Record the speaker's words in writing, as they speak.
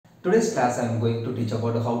Today's class I am going to teach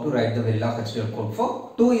about how to write the Verilog HDL code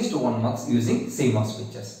for 2:1 mux using CMOS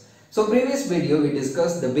switches. So previous video we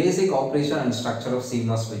discussed the basic operation and structure of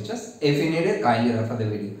CMOS switches. If you need it, kindly refer the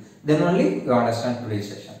video. Then only you understand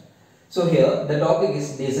today's session. So here the topic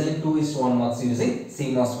is design 2:1 mux using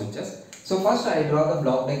CMOS switches. So first I draw the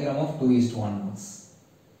block diagram of 2:1 mux.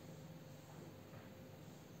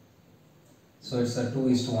 So it's a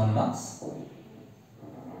 2:1 mux.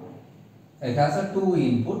 It has a two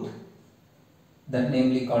input that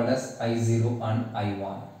namely called as I0 and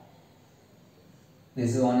I1.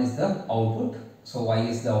 This one is the output. So Y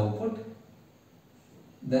is the output.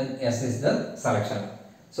 Then S is the selection.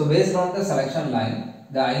 So based on the selection line,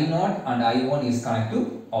 the I0 and I1 is connected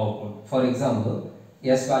to output. For example,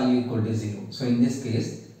 S value equal to 0. So in this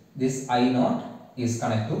case, this I0 is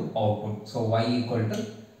connected to output. So Y equal to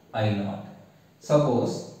I0.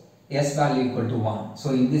 Suppose S value equal to 1. So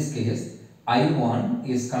in this case, I1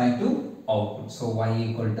 is connected to output. So Y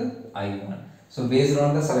equal to I1. So based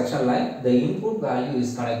on the selection line, the input value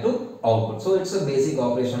is connected to output. So it's a basic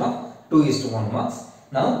operation of 2:1 mux.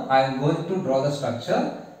 Now I am going to draw the structure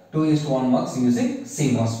 2:1 mux using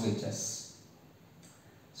CMOS switches.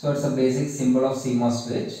 So it's a basic symbol of CMOS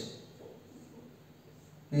switch.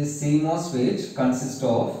 This CMOS switch consists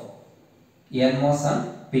of NMOS and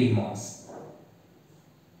PMOS.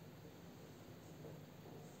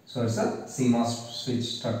 So it's a CMOS switch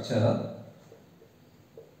structure.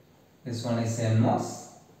 This one is NMOS,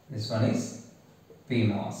 this one is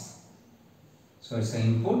PMOS. So it's an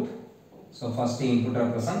input. So first input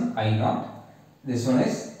represents I0. This one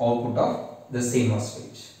is output of the CMOS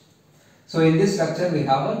switch. So in this structure we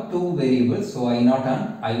have two variables. So I0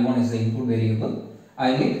 and I1 is the input variable.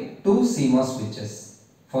 I need two CMOS switches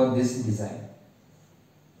for this design.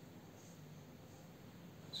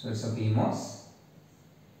 So it's a PMOS.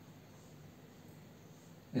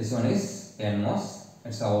 This one is NMOS,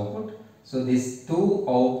 it's the output. So these two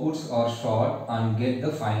outputs are short and get the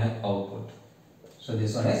final output. So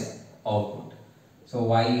this one is output. So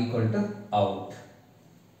Y equal to out.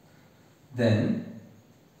 Then,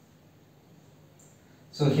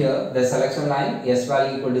 so here the selection line S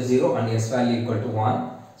value equal to 0 and S value equal to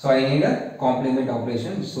 1. So I need a complement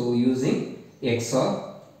operation. So using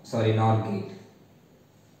NOR gate.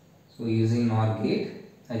 So using NOR gate,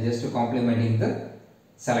 I just complementing the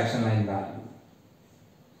selection line value.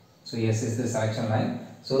 So S is the selection line.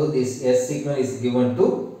 So this S signal is given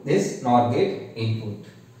to this NOR gate input.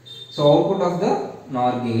 So output of the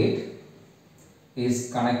NOR gate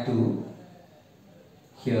is connected to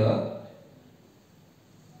here.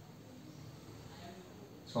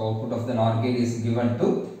 So output of the NOR gate is given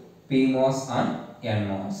to PMOS and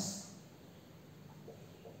NMOS.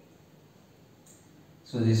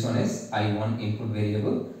 So this one is I1 input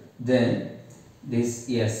variable. Then this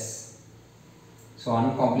S, so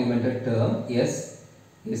uncomplemented term S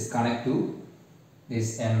is connected to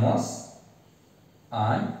this NMOS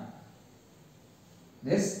and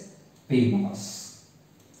this PMOS.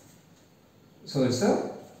 So it's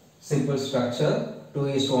a simple structure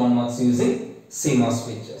 2:1 mux using CMOS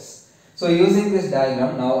switches. So using this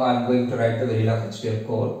diagram, now I am going to write the Verilog HDL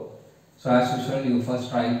code. So as usual, you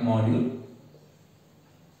first write module,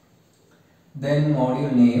 then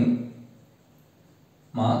module name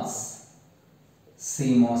Mux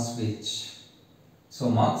CMOS switch. So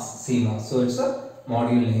Mux CMOS. So it's a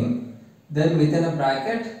module name. Then within a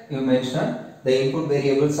bracket you mention the input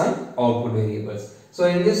variables and output variables. So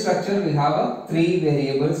in this structure we have three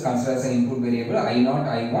variables considered as an input variable I0,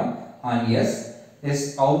 I1 and S.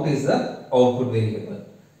 This out is the output variable.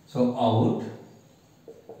 So out,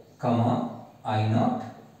 comma, I0,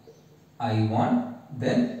 I1,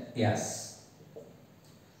 then S.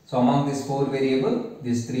 So among these four variables,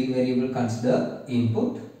 these three variables consider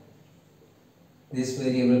input, this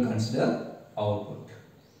variable consider output.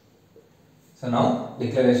 So now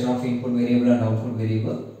declaration of input variable and output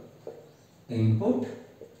variable. Input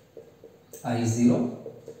I0,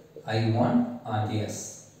 I1 and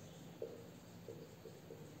S.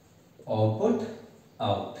 Output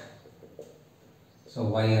out. So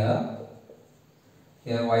wire,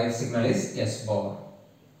 here wire signal is S bar.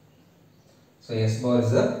 So S bar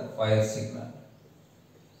is the wire signal.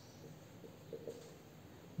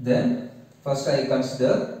 Then first I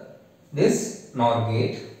consider this NOR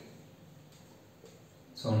gate.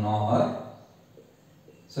 So NOR.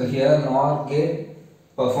 So here NOR gate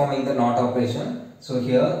performing the NOT operation. So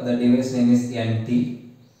here the device name is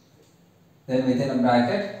NT. Then within a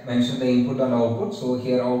bracket mention the input and output. So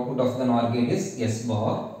here output of the NOR gate is S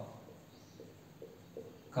bar,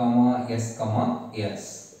 comma S, comma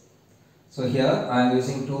S. So here I am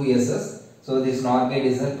using two S's. So this NOR gate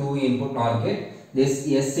is a 2 input NOR gate.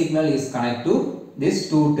 This S signal is connected to this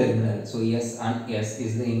 2 terminal. So S and S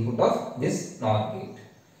is the input of this NOR gate.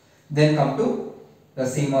 Then come to the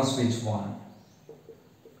CMOS switch 1.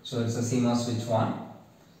 So it's a CMOS switch 1.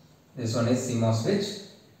 This one is CMOS switch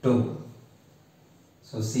 2.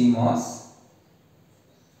 So CMOS,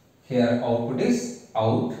 here output is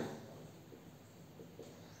out.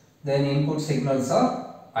 Then input signals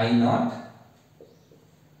are I0.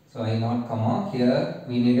 So I0 comma, here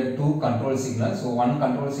we needed 2 control signals. So one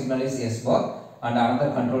control signal is S bar and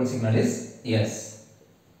another control signal is S.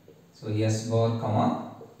 So S bar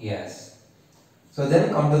comma S. So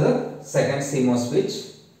then come to the second CMOS switch.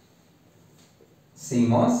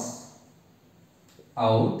 CMOS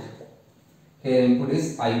out. Here input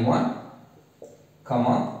is I1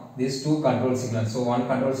 comma these 2 control signals. So one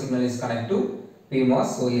control signal is connected to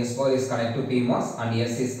PMOS. So S bar is connected to PMOS and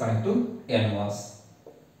S is connected to NMOS.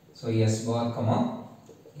 So S bar comma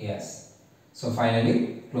S. So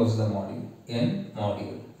finally close the module, N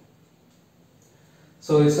module.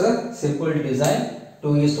 So it's a simple design,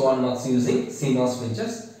 2:1 Mux using CMOS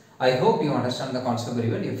switches. I hope you understand the concept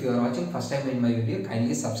very well. If you are watching first time in my video,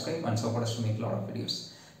 kindly subscribe and support us to make a lot of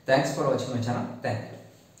videos. Thanks for watching my channel. Thank you.